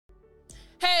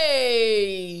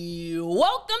Hey,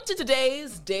 welcome to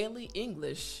today's daily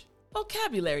English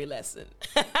vocabulary lesson.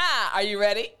 Are you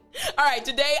ready? All right,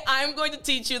 today I'm going to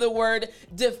teach you the word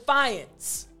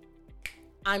defiance.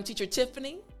 I'm teacher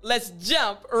Tiffany. Let's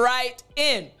jump right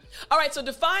in. All right, so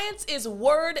defiance is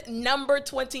word number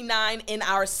 29 in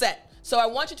our set. So I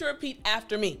want you to repeat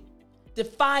after me.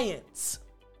 Defiance.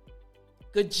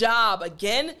 Good job.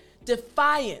 Again,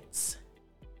 defiance.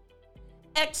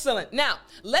 Excellent. Now,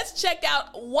 let's check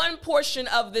out one portion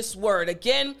of this word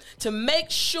again to make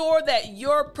sure that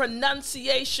your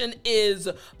pronunciation is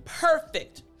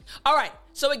perfect. All right.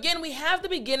 So again, we have the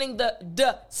beginning, the D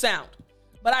sound,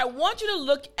 but I want you to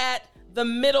look at the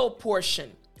middle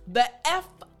portion, the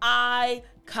F-I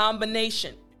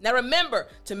combination. Now remember,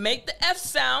 to make the F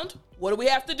sound, what do we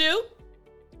have to do?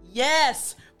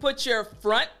 Yes, put your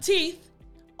front teeth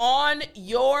on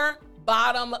your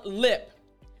bottom lip.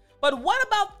 But what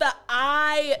about the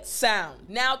I sound?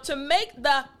 Now, to make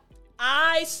the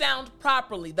I sound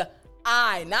properly, the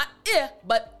I, not I,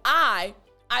 but I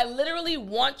literally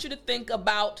want you to think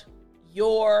about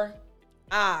your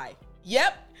eye.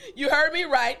 Yep, you heard me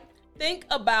right. Think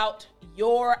about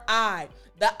your eye,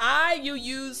 the eye you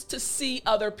use to see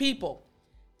other people.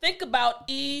 Think about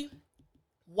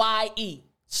E-Y-E.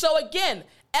 So again,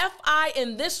 F-I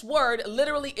in this word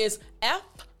literally is F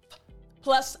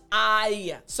plus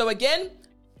I. So again,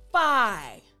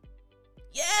 phi.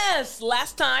 Yes,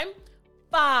 last time,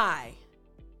 phi.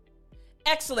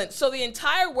 Excellent. So the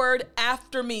entire word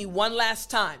after me one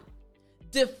last time.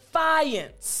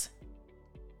 Defiance.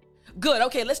 Good.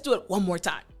 Okay, let's do it one more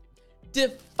time.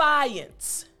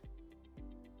 Defiance.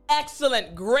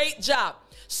 Excellent. Great job.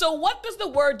 So what does the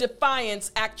word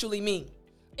defiance actually mean?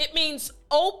 It means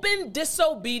open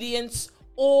disobedience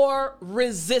or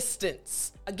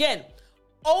resistance. Again,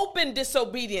 open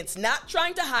disobedience, not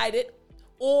trying to hide it,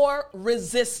 or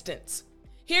resistance.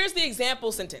 Here's the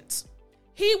example sentence.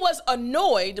 He was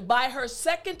annoyed by her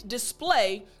second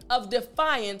display of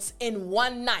defiance in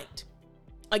one night.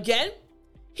 Again,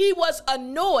 he was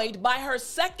annoyed by her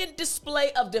second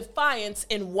display of defiance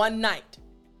in one night.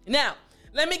 Now,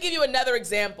 let me give you another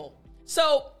example.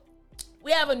 So,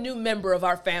 we have a new member of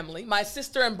our family. My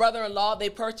sister and brother-in-law,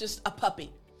 they purchased a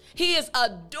puppy. He is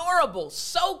adorable,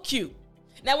 so cute.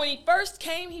 Now, when he first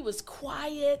came, he was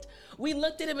quiet. We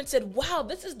looked at him and said, wow,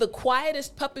 this is the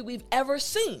quietest puppy we've ever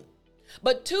seen.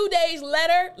 But 2 days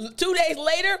later,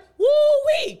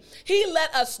 woo-wee, he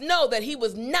let us know that he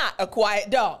was not a quiet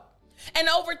dog. And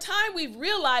over time, we've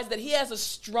realized that he has a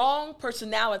strong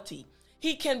personality.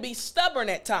 He can be stubborn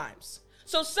at times.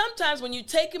 So sometimes when you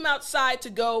take him outside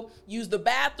to go use the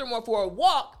bathroom or for a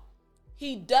walk,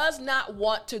 he does not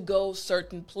want to go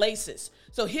certain places.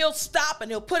 So he'll stop and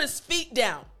he'll put his feet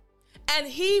down and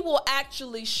he will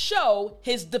actually show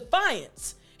his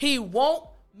defiance. He won't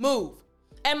move.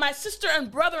 And my sister and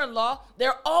brother-in-law,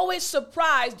 they're always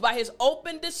surprised by his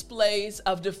open displays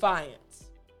of defiance.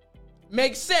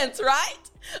 Makes sense,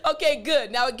 right? Okay,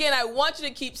 good. Now, again, I want you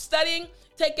to keep studying.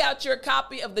 Take out your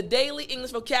copy of the Daily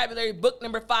English Vocabulary Book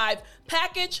number 5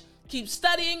 package. Keep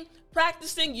studying,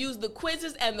 practicing, use the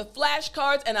quizzes and the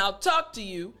flashcards, and I'll talk to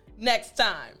you next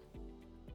time.